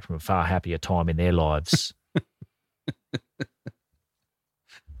soundtrack from a far happier time in their lives.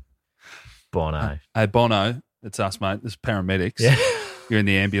 Bono. Hey, Bono, it's us, mate. This is paramedics. Yeah. You're in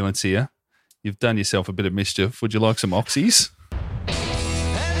the ambulance here. You've done yourself a bit of mischief. Would you like some oxys?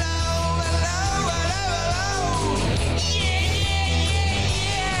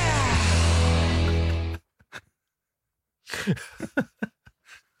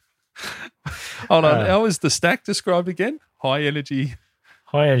 Hold on. How is the stack described again? High energy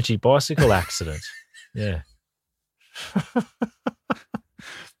bicycle accident. Yeah.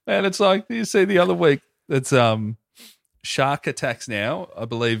 Man, it's like you see the other week. It's shark attacks now, I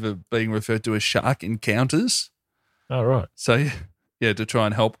believe, are being referred to as shark encounters. Oh, right. So, yeah, to try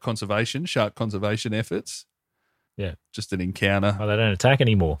and help shark conservation efforts. Yeah. Just an encounter. Oh, they don't attack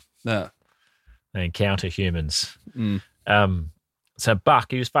anymore. No. They encounter humans. Mm. So Buck,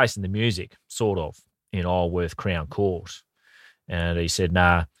 he was facing the music, sort of, in Isleworth Crown Court. And he said,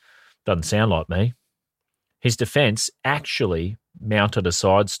 nah, doesn't sound like me. His defence actually mounted a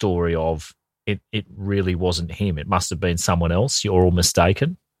side story of it really wasn't him. It must have been someone else. You're all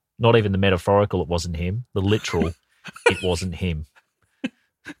mistaken. Not even the metaphorical, it wasn't him. The literal, it wasn't him.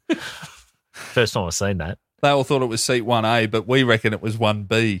 First time I've seen that. They all thought it was seat 1A, but we reckon it was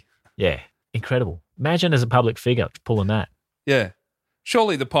 1B. Yeah, incredible. Imagine as a public figure pulling that. Yeah.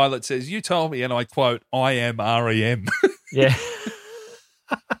 Surely the pilot says, you told me, and I quote, I am REM. Yeah.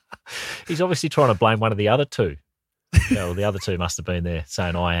 He's obviously trying to blame one of the other two. Yeah, well, the other two must have been there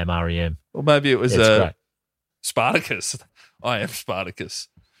saying, I am REM. Or maybe it was Spartacus. I am Spartacus.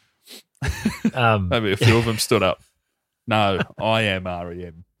 Maybe a few of them stood up. No, I am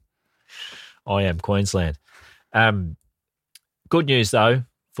REM. I am Queensland. Good news, though,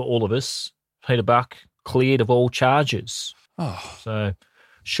 for all of us. Peter Buck cleared of all charges. Oh. So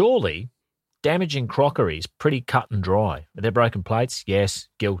surely damaging crockery is pretty cut and dry. Are there broken plates? Yes,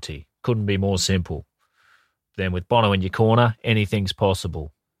 guilty. Couldn't be more simple. Then with Bono in your corner, anything's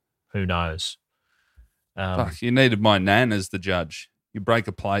possible. Who knows? Fuck, you needed my nan as the judge. You break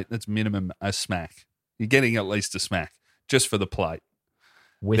a plate, that's minimum a smack. You're getting at least a smack, just for the plate.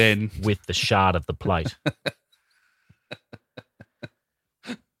 With the shard of the plate.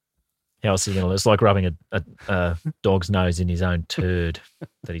 How else is he going to? It's like rubbing a dog's nose in his own turd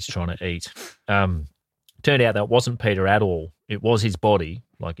that he's trying to eat. Turned out that wasn't Peter at all. It was his body,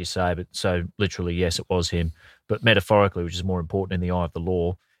 like you say. But so literally, yes, it was him. But metaphorically, which is more important in the eye of the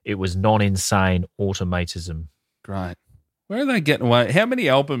law, it was non-insane automatism. Great. Where are they getting away? How many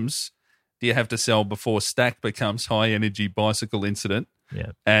albums do you have to sell before Stack becomes High Energy Bicycle Incident?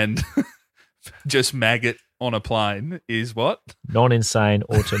 Yeah. And just maggot on a plane is what? Non-insane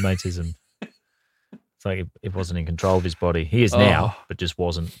automatism. It's like it wasn't in control of his body. He is now, but just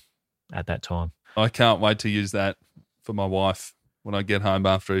wasn't at that time. I can't wait to use that for my wife when I get home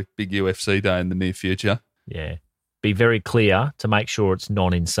after a big UFC day in the near future. Yeah. be very clear to make sure it's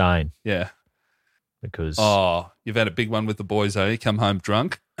non-insane. Yeah. Because you've had a big one with the boys, eh? You come home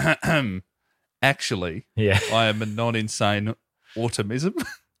drunk. Actually, I am a non-insane automism.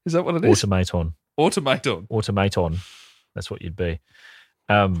 Is that what it is? Automaton. That's what you'd be.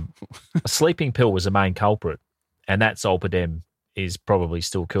 A sleeping pill was the main culprit, and that Zolpidem is probably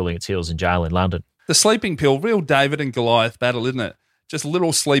still cooling its heels in jail in London. The sleeping pill, real David and Goliath battle, isn't it? Just a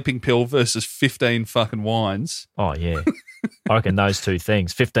little sleeping pill versus 15 fucking wines. Oh, yeah. I reckon those two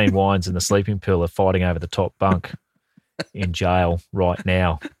things, 15 wines and the sleeping pill, are fighting over the top bunk in jail right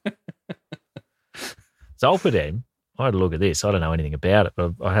now. Zolpidem, I had a look at this. I don't know anything about it,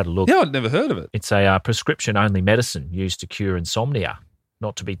 but I had a look. Yeah, I'd never heard of it. It's a prescription-only medicine used to cure insomnia,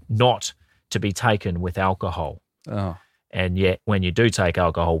 not to be taken with alcohol. Oh. And yet, when you do take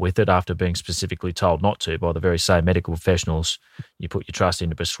alcohol with it, after being specifically told not to by the very same medical professionals you put your trust in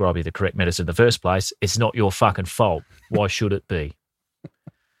to prescribe you the correct medicine in the first place, it's not your fucking fault. Why should it be?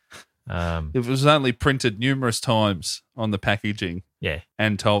 It was only printed numerous times on the packaging,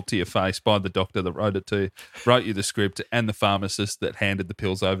 and told to your face by the doctor that wrote you the script, and the pharmacist that handed the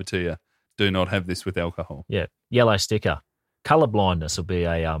pills over to you. Do not have this with alcohol. Yeah, yellow sticker. Colour blindness will be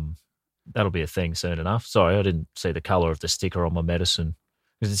that'll be a thing soon enough. Sorry, I didn't see the colour of the sticker on my medicine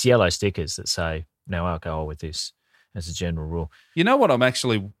because it's yellow stickers that say no alcohol with this as a general rule. You know what I'm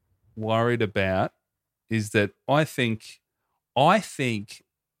actually worried about is that I think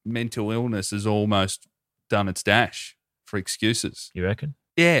mental illness has almost done its dash for excuses. You reckon?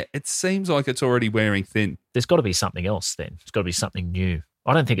 Yeah, it seems like it's already wearing thin. There's got to be something else then. There's got to be something new.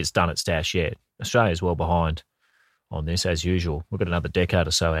 I don't think it's done its dash yet. Australia's well behind on this, as usual. We've got another decade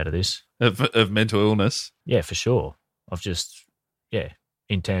or so out of this. Of mental illness? Yeah, for sure.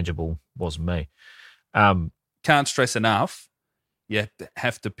 Intangible wasn't me. Can't stress enough, you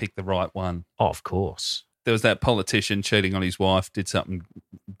have to pick the right one. Oh, of course. There was that politician cheating on his wife, did something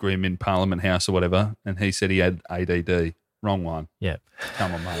grim in Parliament House or whatever, and he said he had ADD. Wrong one. Yeah.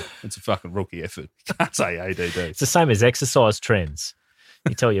 Come on, mate. It's a fucking rookie effort. Can't say ADD. It's the same as exercise trends.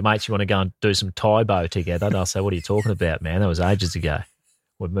 You tell your mates you want to go and do some Taibo together, they'll say, "What are you talking about, man? That was ages ago.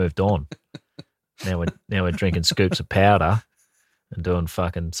 We've moved on. Now we're drinking scoops of powder and doing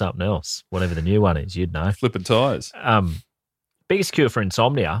fucking something else, whatever the new one is, you'd know." Flipping tyres. Biggest cure for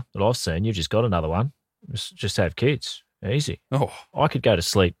insomnia that I've seen, you've just got another one. Just have kids. Easy. Oh. I could go to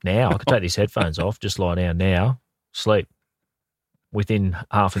sleep now. I could take these headphones off, just lie down now, sleep within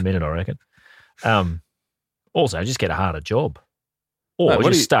half a minute, I reckon. Also, just get a harder job. Or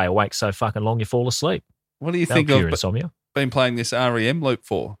just stay awake so fucking long you fall asleep. What do you think of insomnia? Been playing this REM loop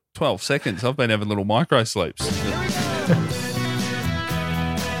for 12 seconds. I've been having little micro sleeps.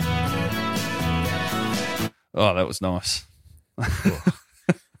 Oh, that was nice.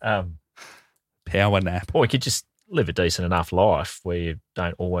 Power nap. Or you could just live a decent enough life where you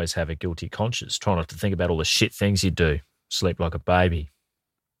don't always have a guilty conscience. Try not to think about all the shit things you do. Sleep like a baby.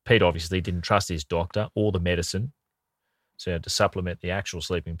 Pete obviously didn't trust his doctor or the medicine, so he had to supplement the actual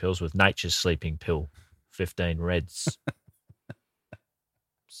sleeping pills with nature's sleeping pill, 15 Reds.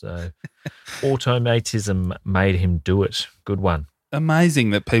 So automatism made him do it. Good one. Amazing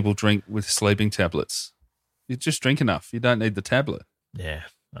that people drink with sleeping tablets. You just drink enough. You don't need the tablet. Yeah,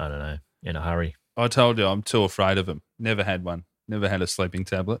 I don't know. In a hurry. I told you I'm too afraid of them. Never had one. Never had a sleeping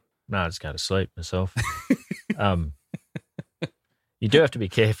tablet. No, I just go to sleep myself. You do have to be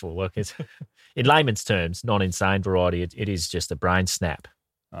careful. Look, it's, in layman's terms, non-insane variety, it is just a brain snap.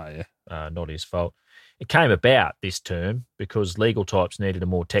 Oh, yeah. Not his fault. It came about this term because legal types needed a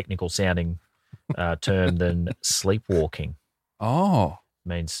more technical sounding term than sleepwalking. Oh. It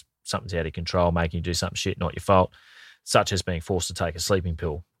means something's out of control, making you do something shit, not your fault, such as being forced to take a sleeping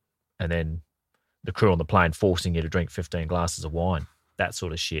pill and then the crew on the plane forcing you to drink 15 glasses of wine. That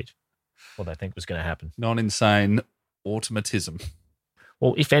sort of shit. What they think was going to happen. Non-insane automatism.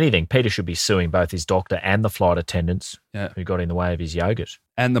 Well, if anything, Peter should be suing both his doctor and the flight attendants who got in the way of his yogurt.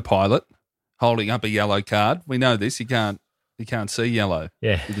 And the pilot holding up a yellow card. We know this. He can't see yellow.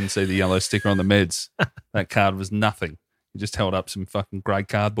 Yeah. He didn't see the yellow sticker on the meds. That card was nothing. He just held up some fucking grey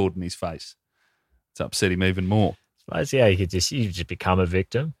cardboard in his face. It's upset him even more. I suppose, yeah, you just become a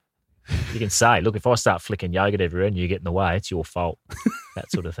victim. You can say, look, if I start flicking yogurt everywhere and you get in the way, it's your fault.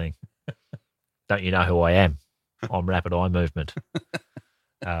 That sort of thing. Don't you know who I am? I'm Rapid Eye Movement.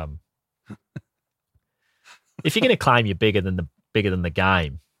 If you're going to claim you're bigger than the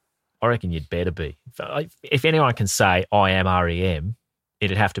game, I reckon you'd better be. If anyone can say I am REM,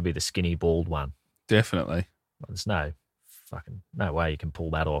 it'd have to be the skinny bald one. Definitely. There's no way you can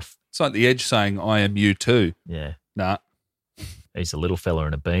pull that off. It's like the Edge saying I am you too. Yeah. Nah. He's a little fella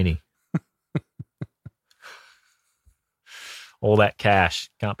in a beanie. All that cash.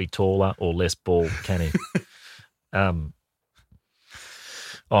 Can't be taller or less bald, can he?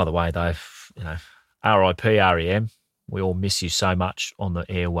 Either way, though, R.I.P. REM. We all miss you so much on the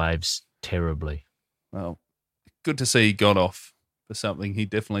airwaves terribly. Well, good to see he got off for something he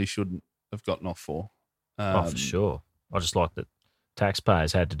definitely shouldn't have gotten off for. For sure. I just like that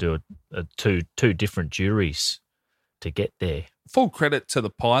taxpayers had to do two different juries to get there. Full credit to the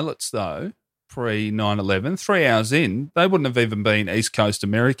pilots, though, pre-9/11. 3 hours in, they wouldn't have even been East Coast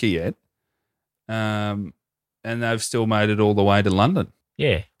America yet. And they've still made it all the way to London.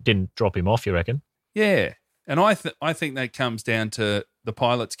 Yeah, didn't drop him off, you reckon? Yeah, and I think that comes down to the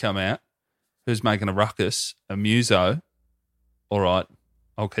pilots come out, who's making a ruckus, a muso. All right,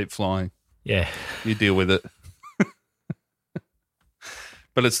 I'll keep flying. Yeah. You deal with it.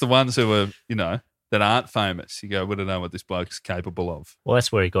 But it's the ones who are, that aren't famous. You go, we don't know what this bloke's capable of. Well, that's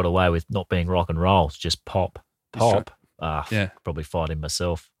where he got away with not being rock and roll. It's just pop. Yeah. Probably fight him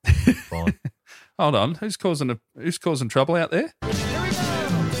myself. Fine. Hold on. Who's causing trouble out there?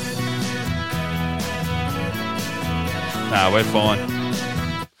 No, we're fine.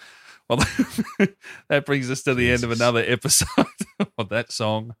 Well, that brings us to the end of another episode of That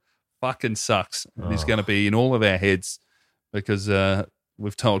Song Fucking Sucks. It's going to be in all of our heads because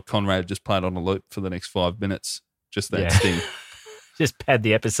we've told Conrad just play it on a loop for the next 5 minutes. Just that sting. Just pad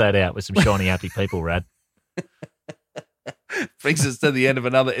the episode out with some shiny, happy people, Rad. Brings us to the end of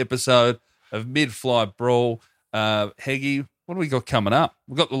another episode of Mid-Flight Brawl. Heggy, what do we got coming up?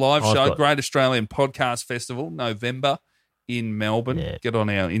 We've got the live show, Great Australian Podcast Festival, November in Melbourne. Yeah. Get on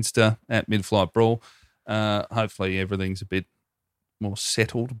our Insta at Mid-Flight Brawl. Hopefully everything's a bit more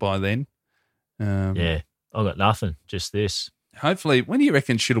settled by then. I've got nothing, just this. Hopefully, when do you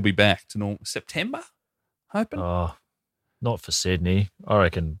reckon shit'll be back to normal? September? Hoping? Oh, not for Sydney. I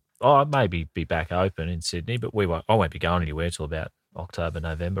reckon I'd maybe be back open in Sydney, but I won't be going anywhere till about October,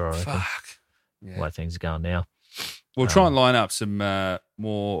 November, I reckon. Fuck. Yeah. The way things are going now. We'll try and line up some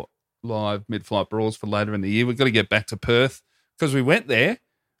more live mid-flight brawls for later in the year. We've got to get back to Perth because we went there.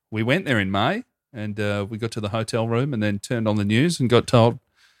 We went there in May and we got to the hotel room and then turned on the news and got told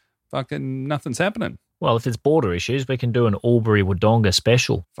fucking nothing's happening. Well, if it's border issues, we can do an Albury-Wodonga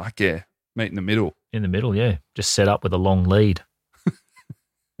special. Fuck yeah. Meet in the middle. In the middle, yeah. Just set up with a long lead.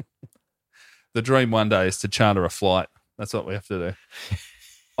 The dream one day is to charter a flight. That's what we have to do.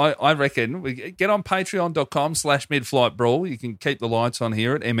 I reckon we get on patreon.com/midflightbrawl. You can keep the lights on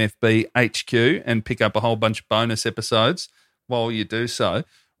here at MFB HQ and pick up a whole bunch of bonus episodes while you do so.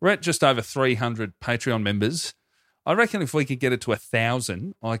 We're at just over 300 Patreon members. I reckon if we could get it to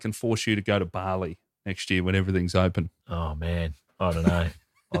 1,000, I can force you to go to Bali next year when everything's open. Oh, man. I don't know.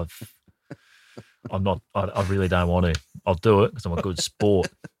 I really don't want to. I'll do it because I'm a good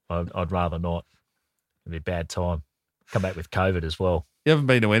sport. I'd rather not. It'd be a bad time. Come back with COVID as well. You haven't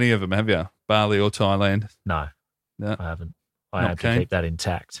been to any of them, have you? Bali or Thailand? No, I haven't. I have to keep that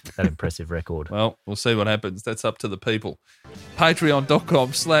intact, that impressive record. Well, we'll see what happens. That's up to the people.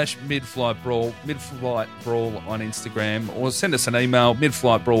 Patreon.com/midflightbrawl, midflightbrawl on Instagram, or send us an email,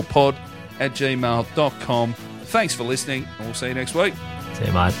 midflightbrawlpod@gmail.com. Thanks for listening, and we'll see you next week. See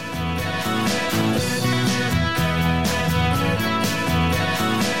you, mate.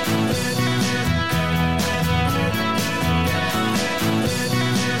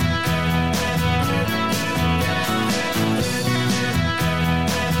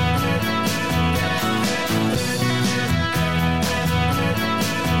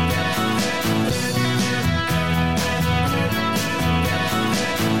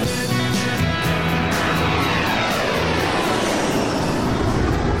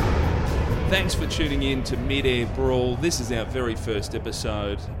 Thanks for tuning in to Mid-Air Brawl. This is our very first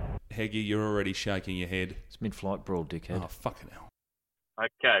episode. Heggy, you're already shaking your head. It's Mid-Flight Brawl, dickhead. Oh, fucking hell.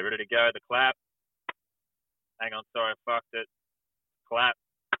 Okay, ready to go. The clap. Hang on, sorry, I fucked it. Clap.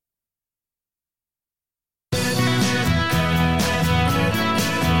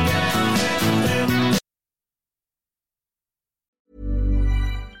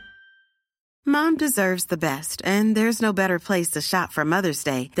 Mom deserves the best, and there's no better place to shop for Mother's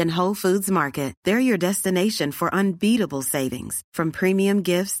Day than Whole Foods Market. They're your destination for unbeatable savings, from premium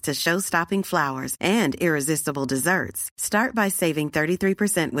gifts to show-stopping flowers and irresistible desserts. Start by saving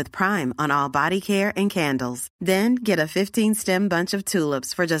 33% with Prime on all body care and candles. Then get a 15-stem bunch of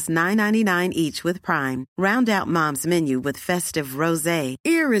tulips for just $9.99 each with Prime. Round out Mom's menu with festive rosé,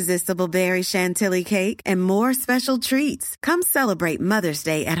 irresistible berry chantilly cake, and more special treats. Come celebrate Mother's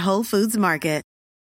Day at Whole Foods Market.